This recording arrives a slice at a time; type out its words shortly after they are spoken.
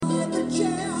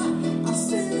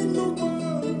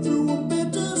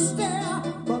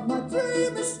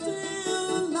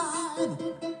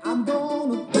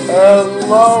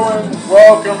Hello and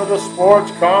welcome to the Sports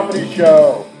Comedy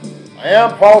Show. I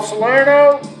am Paul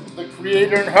Salerno, the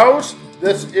creator and host.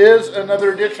 This is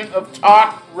another edition of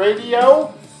Talk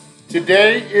Radio.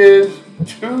 Today is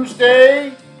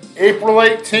Tuesday, April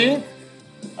 18th.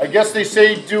 I guess they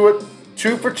say do it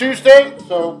 2 for Tuesday.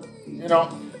 So,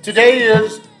 today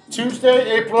is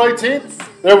Tuesday, April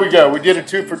 18th. There we go. We did a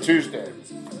 2 for Tuesday.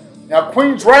 Now,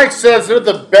 Queensryche says they're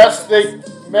the best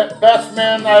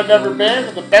man I've ever been,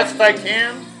 and the best I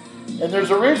can. And there's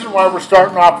a reason why we're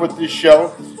starting off with this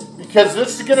show, because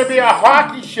this is going to be a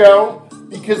hockey show,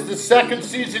 because the second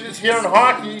season is here in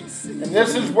hockey, and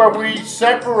this is where we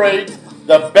separate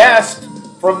the best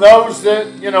from those that,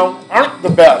 aren't the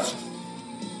best.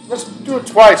 Let's do it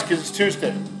twice, because it's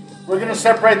Tuesday. We're going to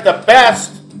separate the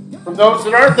best from those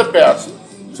that aren't the best,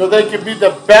 so they can be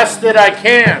the best that I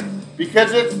can,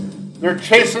 because they're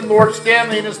chasing Lord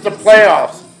Stanley and it's the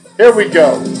playoffs. Here we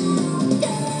go.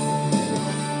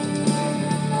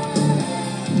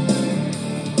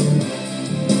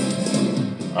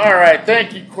 All right,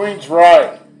 thank you,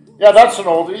 Queensryche. Yeah, that's an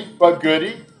oldie, but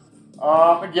goodie.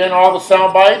 Again, all the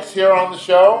sound bites here on the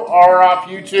show are off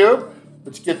YouTube.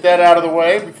 Let's get that out of the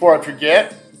way before I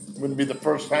forget. Wouldn't be the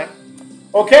first time.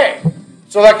 Okay,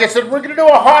 so like I said, we're going to do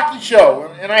a hockey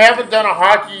show, and I haven't done a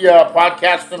hockey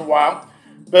podcast in a while.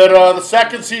 But the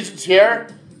second season's here.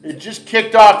 It just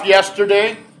kicked off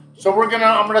yesterday. So I'm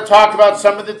gonna talk about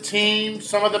some of the teams,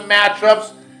 some of the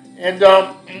matchups, and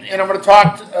I'm gonna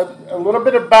talk a little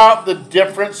bit about the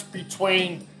difference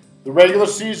between the regular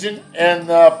season and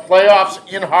the playoffs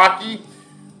in hockey.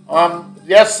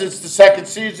 Yes, it's the second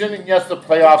season, and yes, the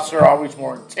playoffs are always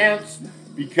more intense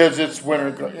because it's winter.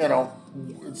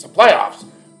 It's the playoffs.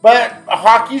 But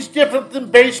hockey's different than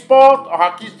baseball.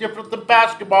 Hockey's different than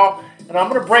basketball. And I'm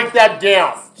going to break that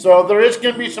down. So there is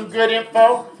going to be some good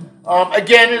info.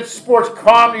 Again, it's a sports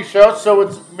comedy show, so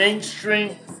it's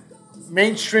mainstream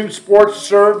sports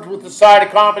served with a side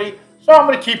of comedy. So I'm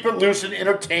going to keep it loose and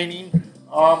entertaining.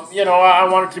 I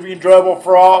want it to be enjoyable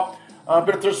for all. But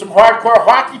if there's some hardcore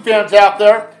hockey fans out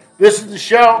there, this is the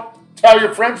show. Tell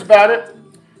your friends about it.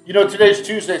 Today's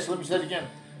Tuesday, so let me say it again.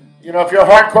 If you're a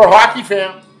hardcore hockey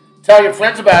fan, tell your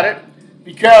friends about it,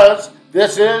 because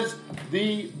this is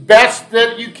the best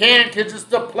that you can, because it's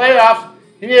the playoffs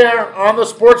here on the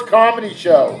Sports Comedy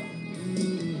Show.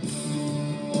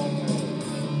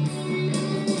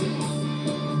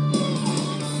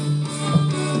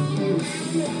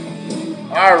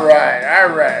 All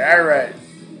right.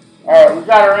 We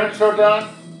got our intro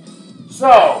done.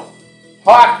 So,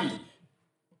 hockey.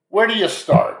 Where do you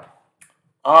start?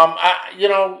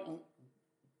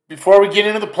 Before we get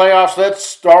into the playoffs, let's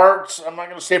start. I'm not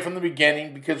going to say from the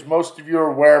beginning because most of you are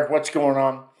aware of what's going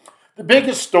on. The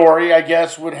biggest story, I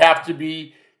guess, would have to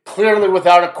be, clearly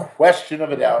without a question of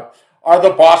a doubt, are the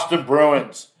Boston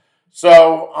Bruins.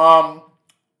 So,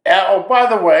 by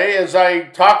the way, as I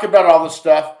talk about all this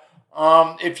stuff,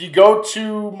 if you go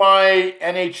to my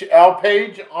NHL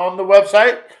page on the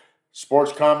website,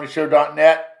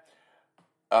 sportscomedyshow.net,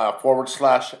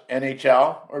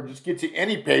 /NHL, or just get to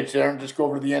any page there and just go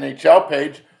over to the NHL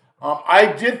page. I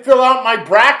did fill out my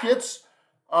brackets,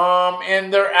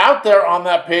 and they're out there on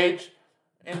that page.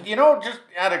 And, just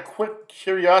out of quick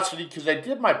curiosity, because I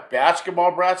did my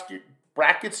basketball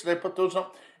brackets, did I put those on?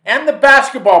 And the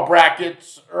basketball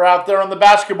brackets are out there on the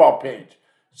basketball page.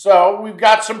 So we've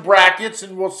got some brackets,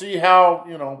 and we'll see how,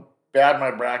 bad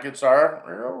my brackets are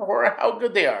or how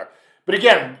good they are. But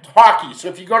again, hockey. So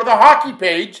if you go to the hockey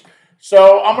page,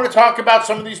 so I'm going to talk about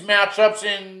some of these matchups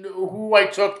and who I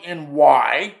took and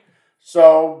why.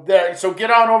 So get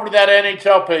on over to that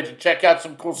NHL page and check out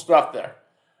some cool stuff there.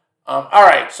 All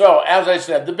right, so as I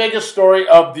said, the biggest story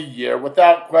of the year,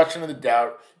 without question of the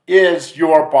doubt, is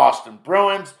your Boston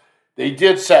Bruins. They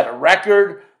did set a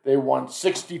record. They won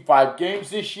 65 games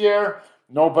this year.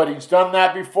 Nobody's done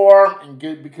that before, and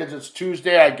because it's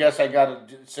Tuesday, I guess I got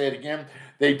to say it again.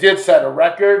 They did set a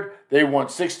record. They won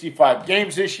 65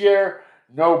 games this year.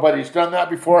 Nobody's done that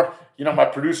before. My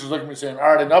producer's looking at me saying,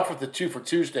 all right, enough with the 2 for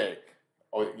Tuesday.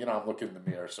 Oh, I'm looking in the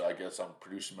mirror, so I guess I'm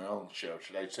producing my own show.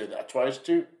 Should I say that twice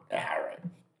too? All right.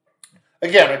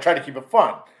 Again, I try to keep it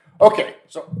fun. Okay,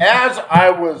 so as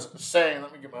I was saying,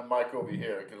 let me get my mic over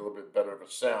here, get a little bit better of a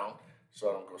sound so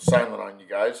I don't go silent on you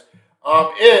guys,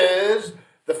 is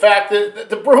the fact that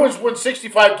the Bruins won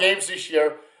 65 games this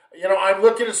year. I'm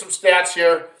looking at some stats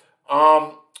here.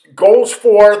 Goals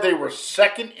for, they were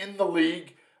second in the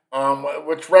league,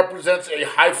 which represents a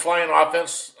high-flying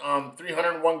offense,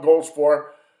 301 goals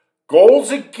for.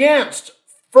 Goals against,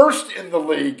 first in the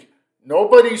league.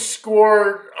 Nobody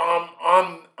scored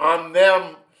on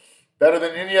them better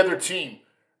than any other team.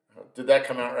 Did that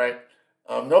come out right?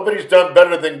 Nobody's done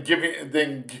better than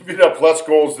giving up less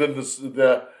goals than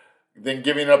than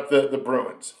giving up the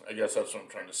Bruins. I guess that's what I'm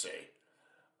trying to say.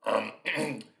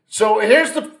 So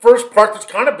here's the first part that's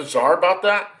kind of bizarre about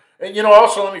that. And,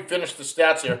 also let me finish the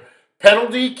stats here.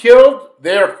 Penalty killed,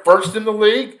 they're first in the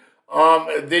league.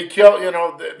 They kill,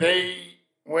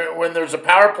 when there's a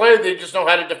power play, they just know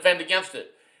how to defend against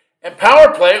it. And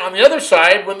power play, on the other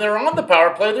side, when they're on the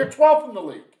power play, they're 12th in the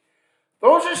league.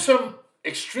 Those are some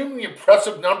extremely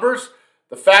impressive numbers.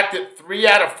 The fact that 3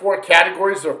 out of 4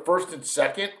 categories are first and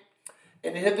second.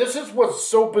 And this is what's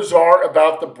so bizarre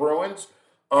about the Bruins.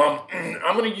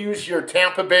 I'm going to use your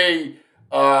Tampa Bay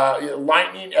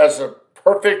Lightning as a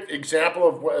perfect example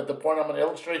of the point I'm going to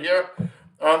illustrate here.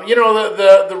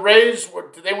 The Rays,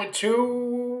 did they win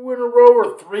 2 in a row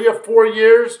or 3 or 4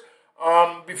 years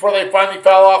before they finally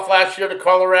fell off last year to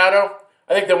Colorado?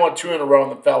 I think they won 2 in a row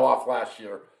and then fell off last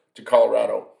year to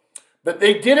Colorado. But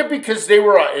they did it because they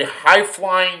were a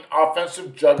high-flying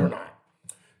offensive juggernaut.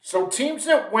 So teams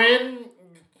that win,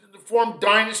 form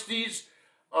dynasties,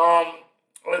 I'm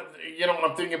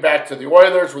thinking back to the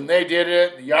Oilers when they did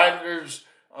it, the Islanders,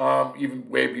 even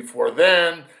way before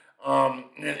then,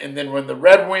 and then when the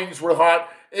Red Wings were hot.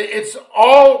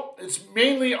 It's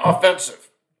mainly offensive,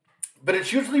 but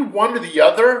it's usually one or the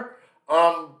other.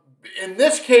 In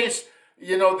this case,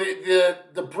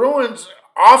 the Bruins'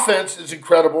 offense is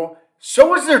incredible.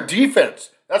 So is their defense.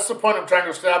 That's the point I'm trying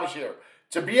to establish here.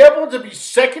 To be able to be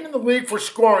second in the league for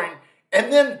scoring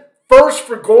and then first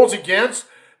for goals against,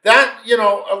 that,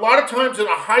 a lot of times in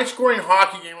a high-scoring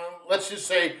hockey game, let's just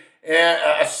say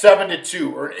a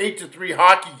 7-2 or an 8-3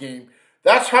 hockey game,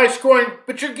 that's high-scoring,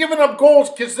 but you're giving up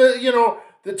goals because,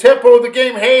 the tempo of the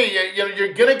game, hey,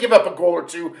 you're going to give up a goal or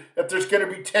two if there's going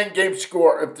to be 10 games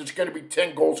scored, if there's going to be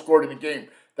 10 goals scored in a game.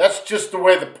 That's just the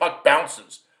way the puck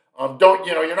bounces.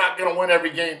 You're not going to win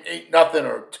every game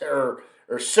 8-0 or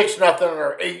 6-0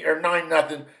 or 8 or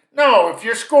 9-0. No, if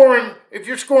you're scoring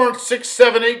 6,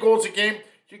 7, 8 goals a game,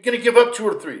 you're going to give up 2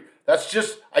 or 3.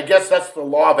 I guess that's the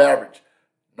law of average.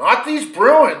 Not these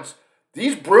Bruins.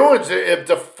 These Bruins have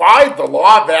defied the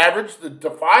law of average,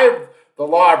 defied the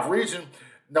law of reason.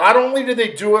 Not only do they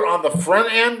do it on the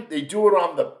front end, they do it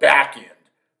on the back end.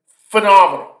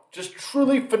 Phenomenal. Just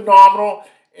truly phenomenal.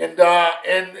 And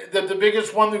the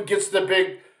biggest one who gets the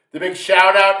big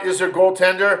shout out is their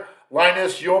goaltender,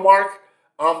 Linus Ullmark.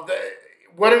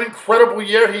 What an incredible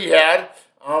year he had.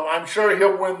 I'm sure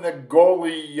he'll win the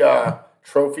goalie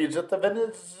trophy. Is it the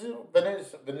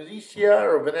Venecia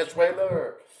or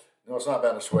Venezuela? No, it's not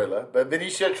Venezuela. But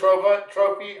Venecia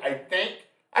trophy, I think.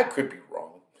 I could be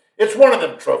wrong. It's one of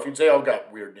them trophies. They all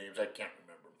got weird names. I can't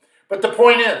remember. But the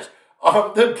point is,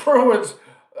 the Bruins,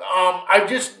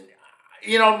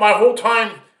 my whole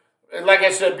time, like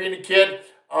I said, being a kid,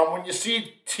 when you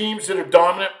see teams that are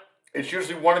dominant, it's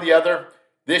usually one or the other.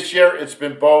 This year, it's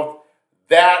been both.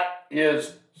 That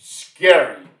is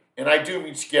scary, and I do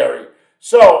mean scary.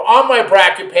 So, on my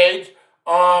bracket page,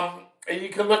 you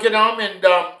can look at them, and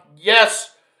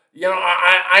yes,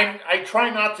 I try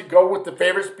not to go with the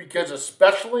favorites because,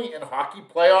 especially in hockey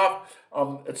playoff,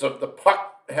 the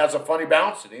puck has a funny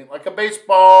bounce. It ain't like a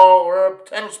baseball or a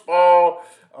tennis ball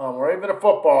or even a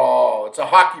football. It's a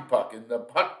hockey puck, and the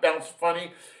puck bounces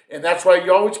funny, and that's why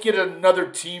you always get another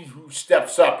team who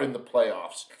steps up in the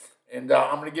playoffs. And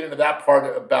I'm going to get into that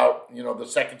part about, the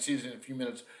second season in a few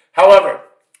minutes. However,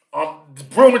 the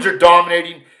Bruins are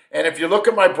dominating, and if you look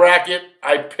at my bracket,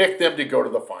 I picked them to go to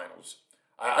the finals.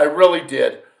 I really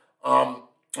did. I'm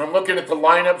looking at the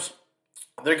lineups.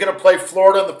 They're going to play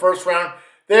Florida in the first round.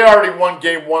 They already won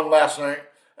game 1 last night.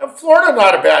 And Florida,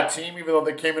 not a bad team, even though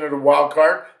they came in at a wild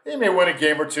card. They may win a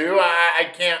game or two. I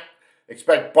can't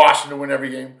expect Boston to win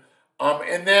every game.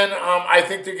 And then I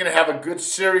think they're going to have a good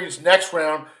series next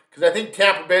round because I think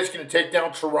Tampa Bay is going to take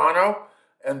down Toronto.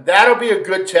 And that'll be a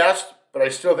good test, but I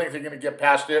still think they're going to get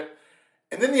past it.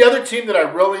 And then the other team that I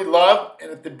really love,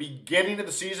 and at the beginning of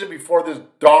the season, before this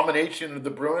domination of the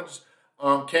Bruins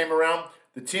came around,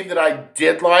 the team that I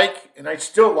did like, and I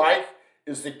still like,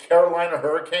 is the Carolina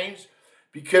Hurricanes,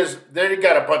 because they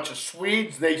got a bunch of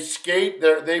Swedes. They skate.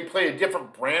 They play a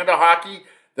different brand of hockey.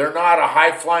 They're not a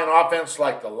high-flying offense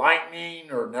like the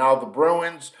Lightning or now the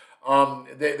Bruins.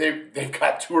 They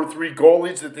got 2 or 3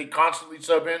 goalies that they constantly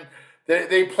sub in.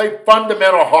 They play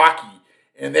fundamental hockey.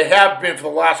 And they have been for the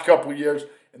last couple of years,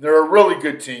 and they're a really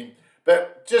good team.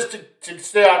 But just to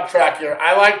stay on track here,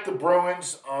 I like the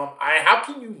Bruins. How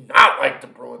can you not like the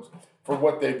Bruins for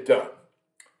what they've done?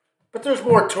 But there's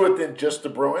more to it than just the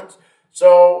Bruins.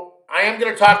 So I am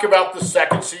going to talk about the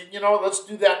second seed. Let's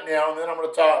do that now, and then I'm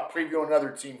going to preview another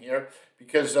team here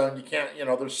because you can't,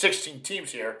 there's 16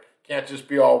 teams here. Can't just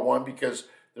be all one because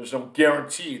there's no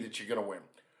guarantee that you're going to win.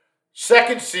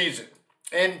 Second season.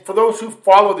 And for those who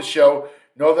follow the show,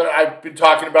 know that I've been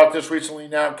talking about this recently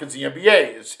now because the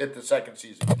NBA has hit the second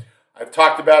season. I've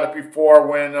talked about it before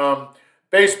when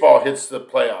baseball hits the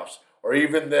playoffs or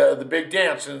even the big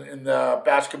dance in the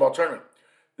basketball tournament.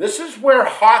 This is where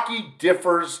hockey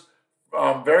differs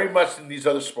very much in these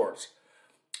other sports.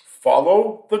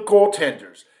 Follow the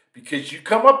goaltenders because you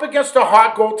come up against a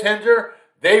hot goaltender,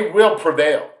 they will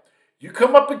prevail. You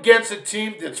come up against a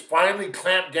team that's finally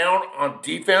clamped down on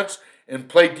defense and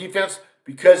play defense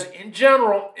because in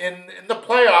general, in the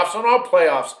playoffs, on all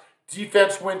playoffs,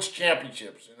 defense wins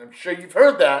championships. And I'm sure you've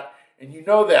heard that and you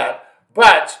know that.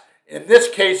 But in this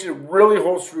case, it really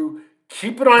holds true.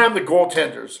 Keep an eye on the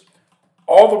goaltenders.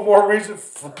 All the more reason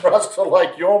for us to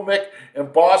like Yolmik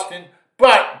and Boston.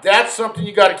 But that's something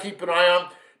you got to keep an eye on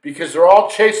because they're all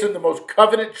chasing the most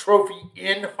coveted trophy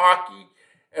in hockey,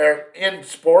 or in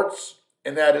sports,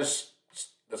 and that is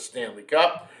the Stanley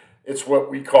Cup. It's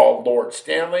what we call Lord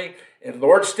Stanley. And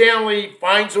Lord Stanley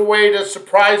finds a way to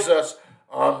surprise us.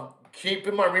 Keep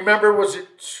in mind, remember, was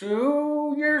it 2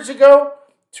 or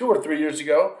 3 years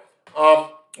ago,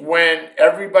 when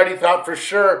everybody thought for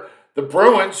sure the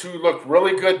Bruins, who looked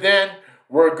really good then,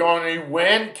 were going to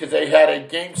win because they had a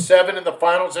Game 7 in the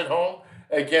finals at home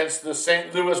against the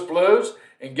St. Louis Blues.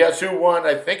 And guess who won?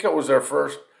 I think it was their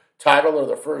first title or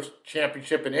their first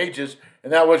championship in ages,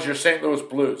 and that was your St. Louis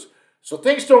Blues. So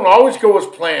things don't always go as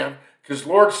planned because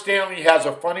Lord Stanley has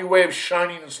a funny way of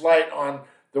shining his light on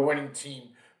the winning team.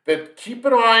 But keep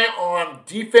an eye on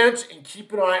defense and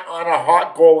keep an eye on a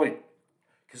hot goalie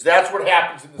because that's what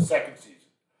happens in the second season.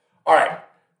 All right,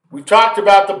 we've talked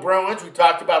about the Bruins. We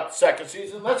talked about the second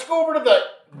season. Let's go over to the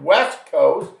West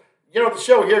Coast. The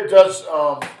show here does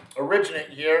originate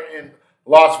here in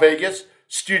Las Vegas,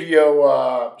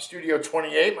 Studio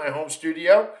 28, my home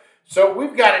studio. So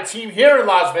we've got a team here in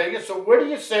Las Vegas. So what do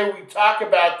you say we talk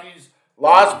about these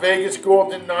Las Vegas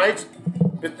Golden Knights?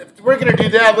 If we're going to do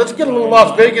that, let's get a little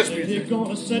Las Vegas music.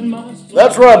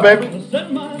 That's right, baby.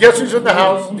 Guess who's in the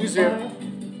house? He's here.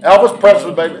 Elvis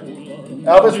Presley, baby.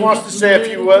 Elvis wants to say a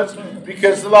few words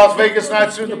because the Las Vegas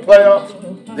Knights are in the playoffs.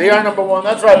 They are number one.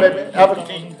 That's right, baby. Elvis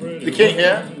King, the king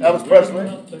here, Elvis Presley.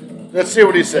 Let's see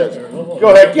what he says.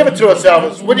 Go ahead, give it to us,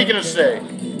 Elvis. What are you going to say?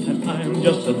 I'm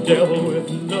just a devil with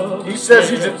love. He says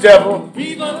he's a devil.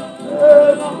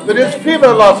 But it's Viva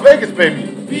Las Vegas,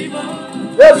 baby.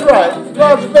 That's right,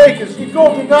 Las Vegas, the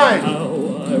Golden Knights.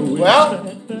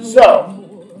 Well,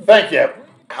 so, thank you,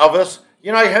 Elvis.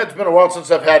 It's been a while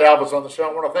since I've had Elvis on the show.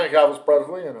 I want to thank Elvis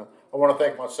Presley, and I want to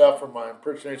thank myself for my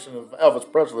impersonation of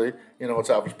Elvis Presley. It's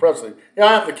Elvis Presley.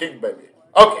 I'm the king, baby.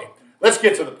 Okay, let's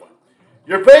get to the point.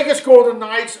 Your Vegas Golden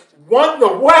Knights won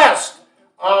the West.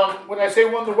 When I say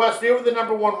won the West, they were the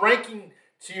number one ranking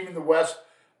team in the West.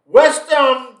 West,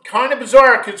 kind of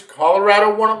bizarre because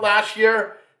Colorado won it last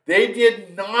year. They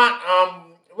did not.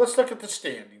 Let's look at the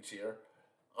standings here.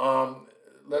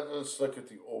 Let's look at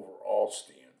the overall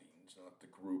standings, not the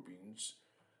groupings.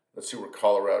 Let's see where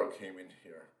Colorado came in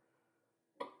here.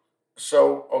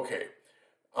 So, okay.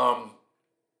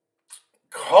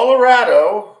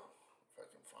 Colorado, if I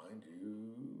can find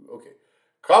you. Okay.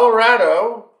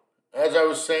 Colorado, as I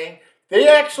was saying, they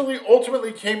actually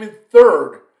ultimately came in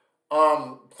third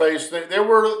place. They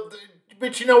were,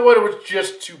 but you know what? It was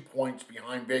just 2 points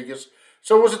behind Vegas.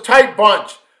 So it was a tight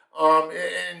bunch.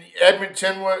 And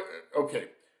Edmonton, okay.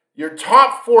 Your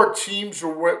top four teams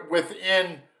were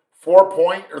within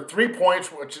 3 points,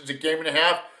 which is a game and a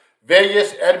half.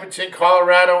 Vegas, Edmonton,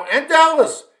 Colorado, and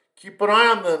Dallas. Keep an eye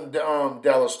on the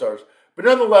Dallas Stars. But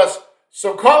nonetheless,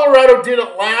 so Colorado did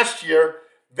it last year.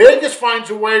 Vegas finds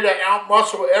a way to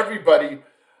outmuscle everybody.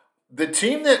 The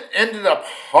team that ended up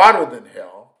hotter than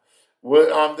hell,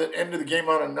 that ended the game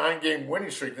on a 9-game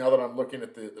winning streak, now that I'm looking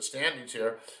at the standings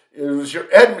here, it was your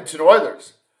Edmonton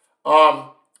Oilers.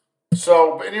 But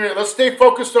anyway, let's stay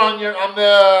focused on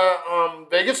the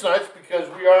Vegas Knights because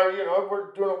we are,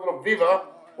 we're doing a little Viva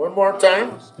one more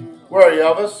time. Where are you,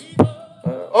 Elvis?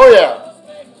 Oh, yeah.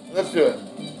 Let's do it.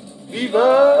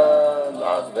 Viva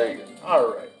Las Vegas.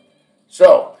 All right.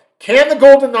 So, can the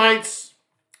Golden Knights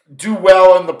do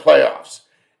well in the playoffs?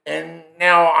 And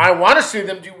now I want to see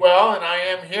them do well, and I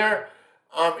am here.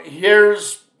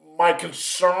 Here's my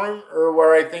concern, or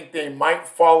where I think they might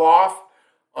fall off.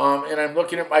 And I'm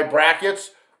looking at my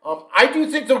brackets. I do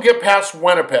think they'll get past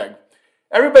Winnipeg.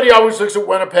 Everybody always looks at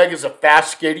Winnipeg as a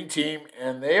fast skating team,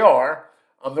 and they are.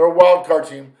 They're a wild card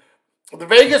team. The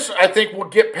Vegas, I think, will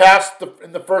get past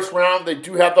in the first round. They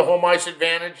do have the home ice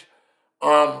advantage.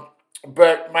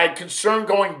 But my concern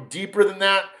going deeper than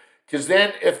that, because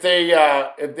then if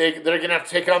they're going to have to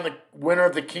take on the winner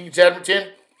of the Kings Edmonton,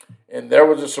 and there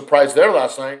was a surprise there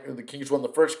last night. The Kings won the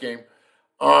first game.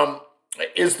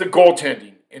 Is the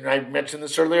goaltending, and I mentioned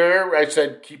this earlier. I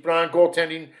said keep an eye on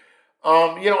goaltending.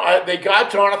 They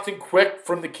got Jonathan Quick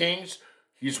from the Kings.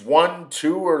 He's 1,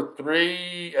 2, or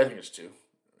 3. I think it's 2.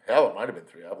 Hell, it might have been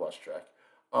 3. I've lost track.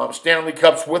 Stanley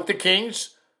Cups with the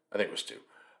Kings. I think it was 2.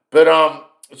 But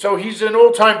so he's an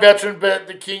old-time veteran, but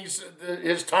the Kings,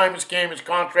 his time is game, his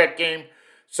contract game.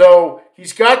 So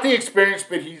he's got the experience,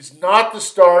 but he's not the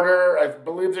starter. I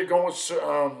believe they're going with,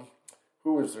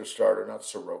 who is their starter? Not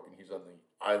Sorokin. He's on the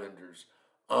Islanders.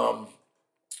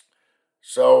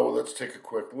 So let's take a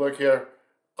quick look here.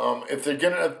 If they're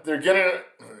gonna,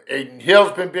 Aiden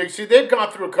Hill's been big. See, they've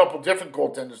gone through a couple different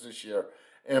goaltenders this year.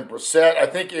 And Brissett, I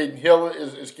think Aiden Hill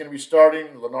is going to be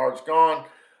starting. Lenard's gone.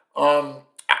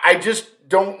 I just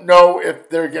don't know if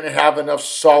they're going to have enough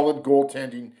solid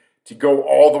goaltending to go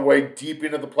all the way deep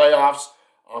into the playoffs.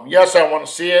 Yes, I want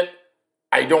to see it.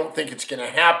 I don't think it's going to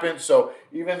happen. So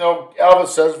even though Elvis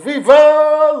says,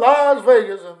 Viva Las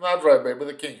Vegas, and that's right, baby,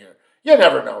 the king here. You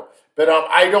never know. But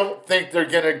I don't think they're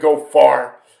going to go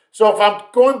far. So if I'm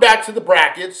going back to the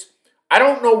brackets, I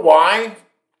don't know why,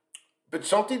 but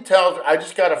something tells me, I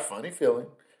just got a funny feeling,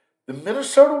 the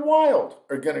Minnesota Wild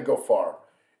are going to go far.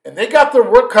 And they got their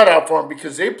work cut out for them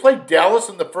because they played Dallas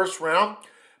in the first round.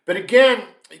 But again,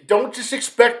 don't just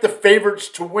expect the favorites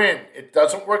to win. It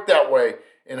doesn't work that way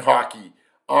in hockey.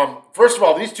 First of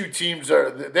all, these two teams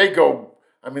they've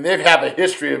had a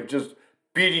history of just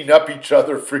beating up each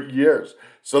other for years.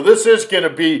 So this is going to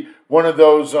be one of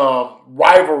those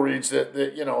rivalries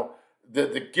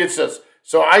that gets us.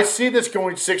 So I see this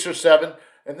going 6 or 7,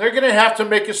 and they're going to have to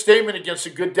make a statement against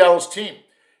a good Dallas team.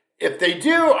 If they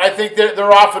do, I think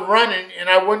they're off and running, and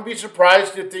I wouldn't be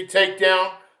surprised if they take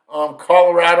down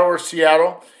Colorado or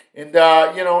Seattle and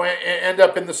end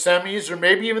up in the semis or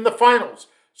maybe even the finals.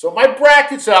 So my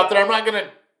bracket's out there. I'm not going to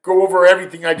go over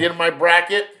everything I did in my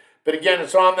bracket, but again,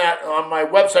 it's on my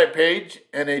website page,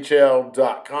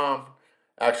 NHL.com.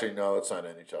 Actually, no, that's not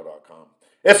NHL.com.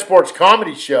 It's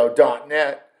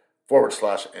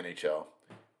sportscomedyshow.net/NHL.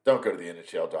 Don't go to the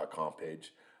NHL.com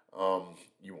page.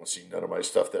 You won't see none of my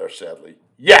stuff there, sadly.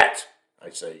 Yet. I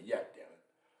say yet, damn it.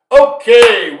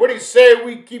 Okay, what do you say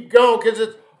we keep going? Because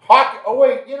it's hockey. Oh,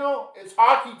 wait, it's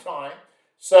hockey time.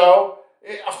 So,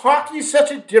 hockey is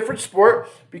such a different sport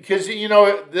because,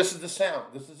 this is the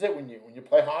sound. This is it. When you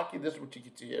play hockey, this is what you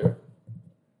get to hear.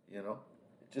 It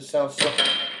just sounds so...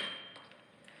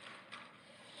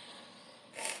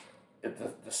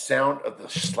 The sound of the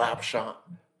slap shot,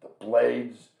 the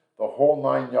blades, the whole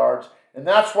 9 yards. And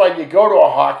that's why you go to a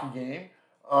hockey game.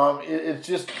 It's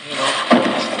just,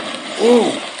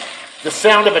 the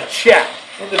sound of a check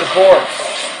into the boards.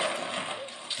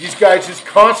 These guys just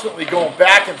constantly going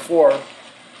back and forth.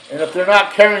 And if they're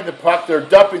not carrying the puck, they're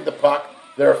dumping the puck.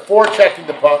 They're forechecking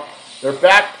the puck. They're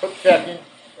back checking.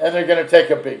 And they're going to take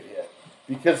a big hit.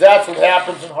 Because that's what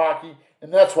happens in hockey.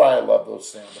 And that's why I love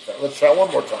those sound effects. Let's try one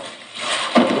more time.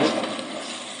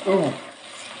 Ooh.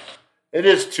 It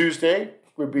is Tuesday.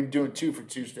 We've been doing 2 for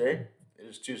Tuesday. It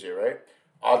is Tuesday, right?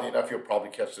 Oddly enough, you'll probably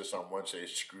catch this on Wednesday.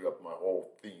 Screw up my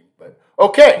whole theme. But,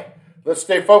 okay. Let's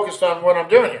stay focused on what I'm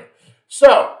doing here.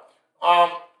 So,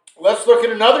 let's look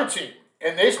at another team.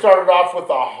 And they started off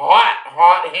with a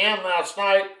hot hand last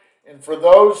night. And for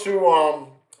those who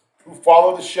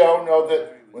follow the show know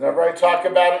that whenever I talk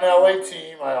about an LA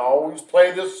team, I always play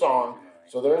this song.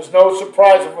 So there's no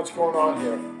surprise of what's going on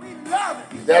here.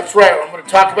 That's right. I'm going to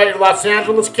talk about your Los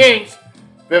Angeles Kings.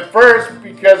 But first,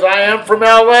 because I am from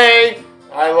LA,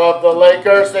 I love the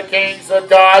Lakers, the Kings, the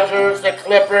Dodgers, the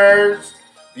Clippers,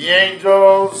 the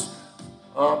Angels.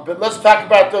 But let's talk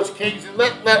about those Kings and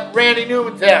let Randy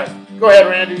Newman tell. Go ahead,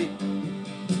 Randy.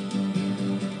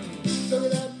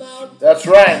 That's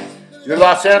right. Your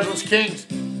Los Angeles Kings.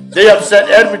 They upset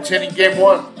Edmonton in Game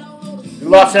 1. The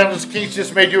Los Angeles Kings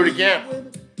just may do it again.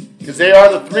 Because they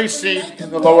are the 3 seed in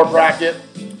the lower bracket.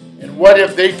 And what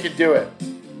if they could do it?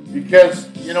 Because,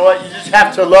 you know what? You just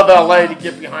have to love LA to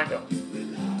get behind them.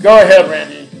 Go ahead,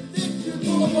 Randy.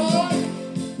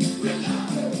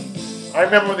 I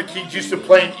remember when the Kings used to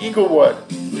play in Inglewood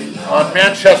on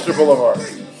Manchester Boulevard.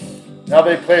 Now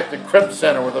they play at the Crip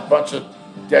Center with a bunch of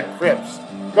dead Crips.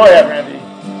 Go ahead, Randy.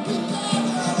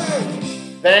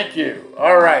 Thank you.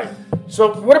 All right.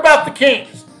 So what about the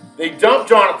Kings? They dumped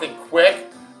Jonathan Quick.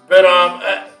 But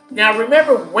now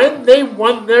remember, when they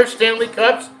won their Stanley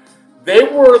Cups, they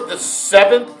were the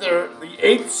 7th or the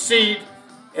 8th seed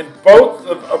in both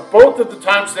of the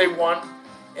times they won.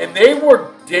 And they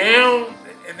were down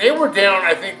and they were down,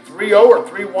 I think, 3-0 or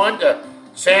 3-1 to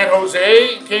San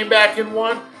Jose, and came back and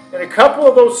won. In a couple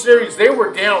of those series, they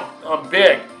were down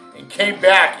big and came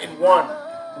back and won.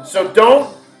 And so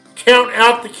don't count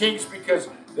out the Kings because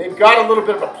they've got a little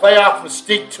bit of a playoff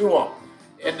mystique to them.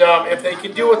 And if they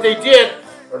can do what they did,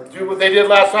 or do what they did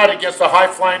last night against the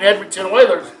high-flying Edmonton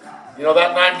Oilers, you know,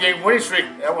 that 9-game winning streak,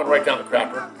 that went right down the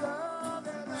crapper.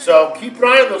 So keep an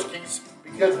eye on those Kings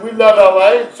because we love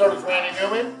LA, and so does Randy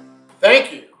Newman.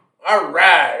 Thank you. All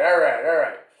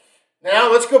right.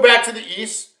 Now let's go back to the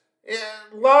East. Yeah,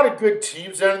 a lot of good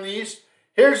teams there in the East.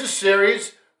 Here's a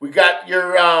series. We got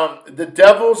your the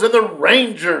Devils and the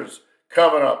Rangers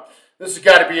coming up. This has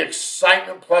got to be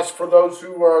excitement. Plus, for those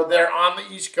who are there on the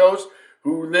East Coast,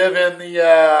 who live in the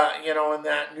in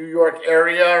that New York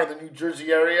area or the New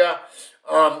Jersey area,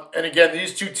 and again,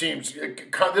 these two teams.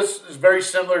 This is very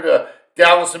similar to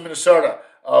Dallas and Minnesota.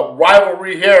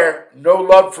 Rivalry here, no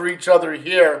love for each other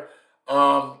here.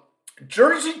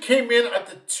 Jersey came in at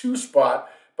the 2 spot.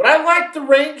 But I like the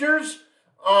Rangers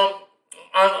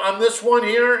on this one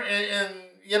here, and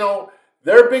you know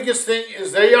their biggest thing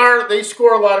is they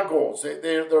score a lot of goals.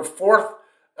 They're fourth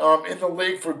in the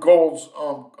league for goals.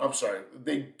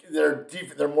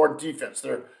 They're more defense.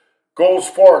 Their goals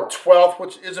for 12th,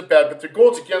 which isn't bad, but their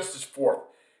goals against is 4th.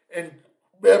 And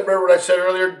remember what I said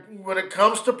earlier: when it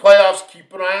comes to playoffs,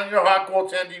 keep an eye on your hot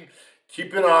goaltending.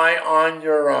 Keep an eye on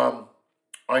your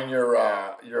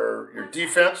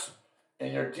defense.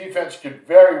 And your defense could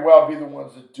very well be the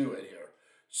ones that do it here.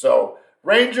 So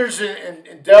Rangers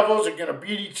and Devils are going to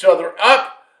beat each other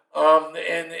up,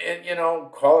 and you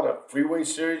know, call it a freeway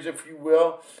series if you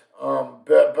will.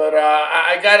 But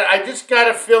I just got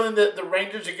a feeling that the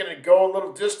Rangers are going to go a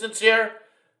little distance here.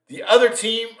 The other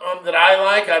team that I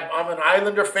like, I'm an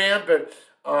Islander fan, but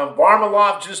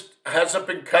Varlamov just hasn't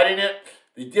been cutting it.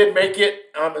 They did make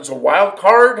it as a wild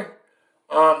card.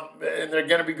 And they're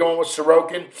going to be going with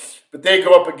Sorokin, but they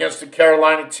go up against the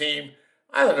Carolina team.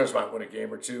 Islanders might win a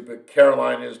game or two, but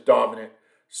Carolina is dominant.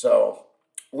 So,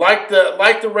 like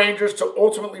the Rangers to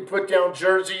ultimately put down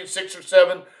Jersey in 6 or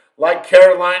 7, like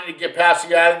Carolina to get past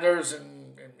the Islanders,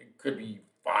 and it could be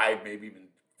 5, maybe even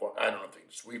 4. I don't know if they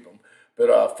can sweep them,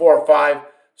 but 4 or 5.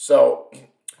 So,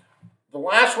 the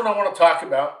last one I want to talk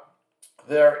about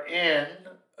there in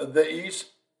the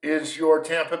East is your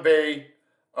Tampa Bay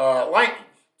Lightning,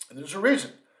 and there's a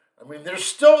reason. I mean, there's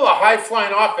still a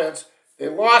high-flying offense. They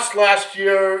lost last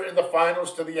year in the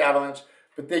finals to the Avalanche,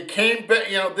 but they came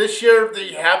back. You know, this year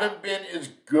they haven't been as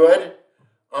good.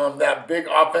 That big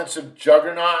offensive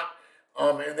juggernaut,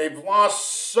 and they've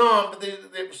lost some. But they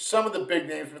some of the big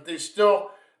names, but they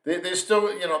still they've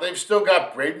still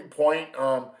got Braden Point,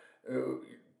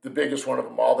 the biggest one of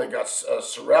them all. They got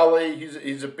Cirelli.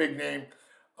 He's a big name.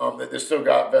 They still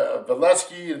got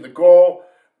Valesky in the goal.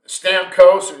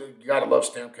 Stamkos, you gotta love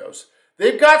Stamkos.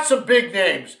 They've got some big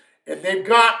names, and they've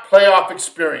got playoff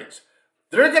experience.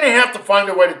 They're going to have to find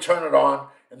a way to turn it on,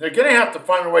 and they're going to have to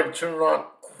find a way to turn it on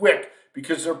quick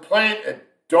because they're playing a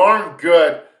darn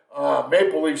good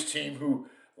Maple Leafs team who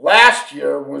last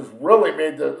year was really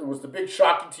was the big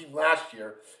shocking team last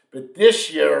year, but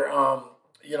this year,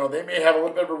 they may have a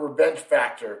little bit of a revenge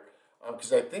factor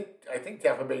because I think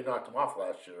Tampa Bay knocked them off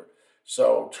last year.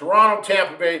 So Toronto,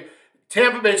 Tampa Bay's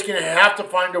going to have to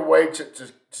find a way to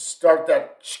start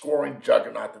that scoring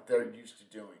juggernaut that they're used to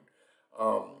doing.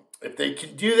 If they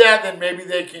can do that, then maybe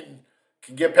they can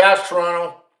get past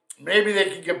Toronto. Maybe they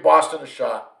can give Boston a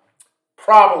shot.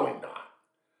 Probably not.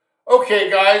 Okay,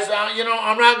 guys,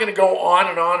 I'm not going to go on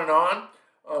and on and on.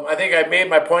 I think I made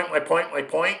my point.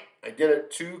 I did it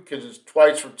too because it's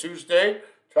twice for Tuesday.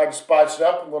 Tried to spice it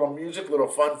up, a little music, a little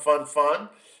fun.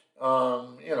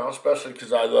 Especially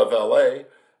because I love LA.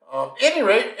 Any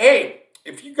rate, hey,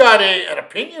 if you got an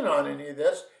opinion on any of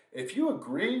this, if you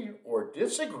agree or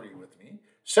disagree with me,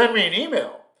 send me an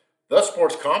email,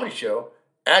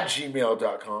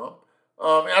 thesportscomedyshow@gmail.com.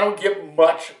 I don't get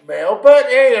much mail, but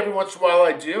hey, every once in a while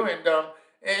I do, and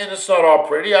it's not all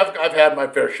pretty. I've had my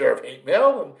fair share of hate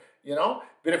mail,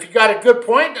 but if you got a good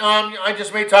point, I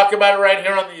just may talk about it right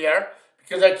here on the air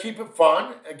because I keep it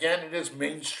fun. Again, it is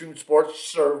mainstream sports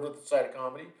served with a side of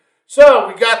comedy. So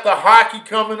we got the hockey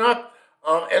coming up.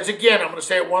 I'm going to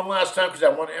say it one last time because I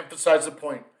want to emphasize the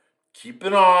point. Keep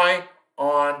an eye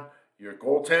on your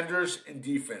goaltenders and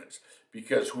defense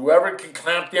because whoever can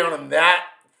clamp down on that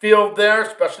field there,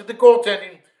 especially the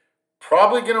goaltending,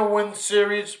 probably going to win the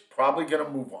series, probably going to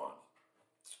move on.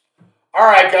 All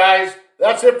right, guys,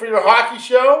 that's it for your hockey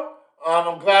show.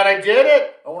 I'm glad I did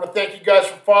it. I want to thank you guys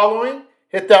for following.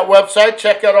 Hit that website.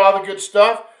 Check out all the good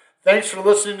stuff. Thanks for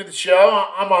listening to the show.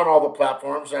 I'm on all the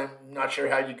platforms. I'm not sure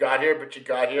how you got here, but you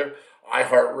got here.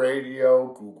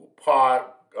 iHeartRadio, Google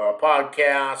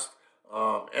Podcast,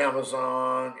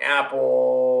 Amazon,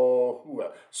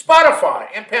 Apple, Spotify,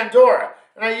 and Pandora.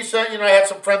 And I used to, I had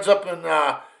some friends up in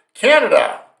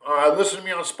Canada listen to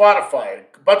me on Spotify.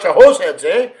 A bunch of hoseheads,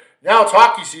 eh? Now it's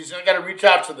hockey season. I got to reach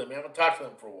out to them. I haven't talked to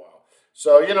them for a while.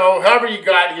 So, however you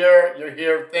got here, you're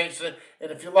here. Thanks. And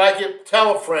if you like it,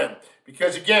 tell a friend.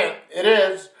 Because, again, it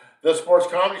is the Sports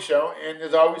Comedy Show. And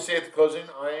as I always say at the closing,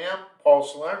 I am Paul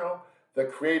Salerno, the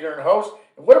creator and host.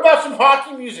 And what about some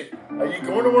hockey music? Are you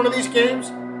going to one of these games?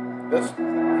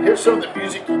 Here's some of the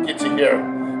music you get to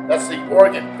hear. That's the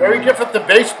organ. Very different than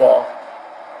baseball.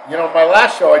 My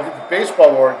last show I did the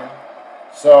baseball organ.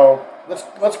 So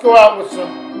let's go out with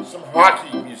some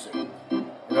hockey music.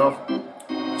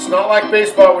 It's not like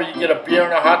baseball where you get a beer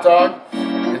and a hot dog.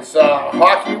 It's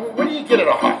hockey. What do you get at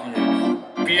a hockey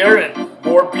game? Beer and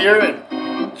more beer,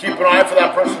 and keep an eye for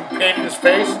that person painting his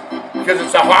face because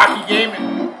it's a hockey game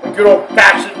and a good old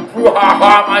fashioned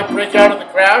brouhaha might break out in the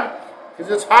crowd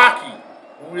because it's hockey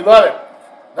and we love it.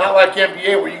 Not like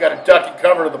NBA where you got to duck and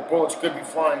cover or the bullets could be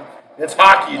flying. It's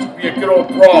hockey. It's going to be a good old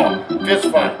brawl,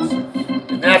 fist fights.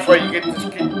 And that's why you get this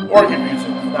good organ music,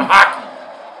 the hockey.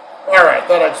 All right,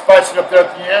 thought I'd spice it up there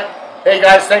at the end. Hey,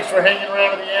 guys, thanks for hanging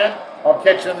around at the end. I'll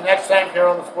catch you the next time here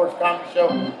on the Sports Comedy Show.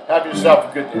 Have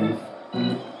yourself a good day.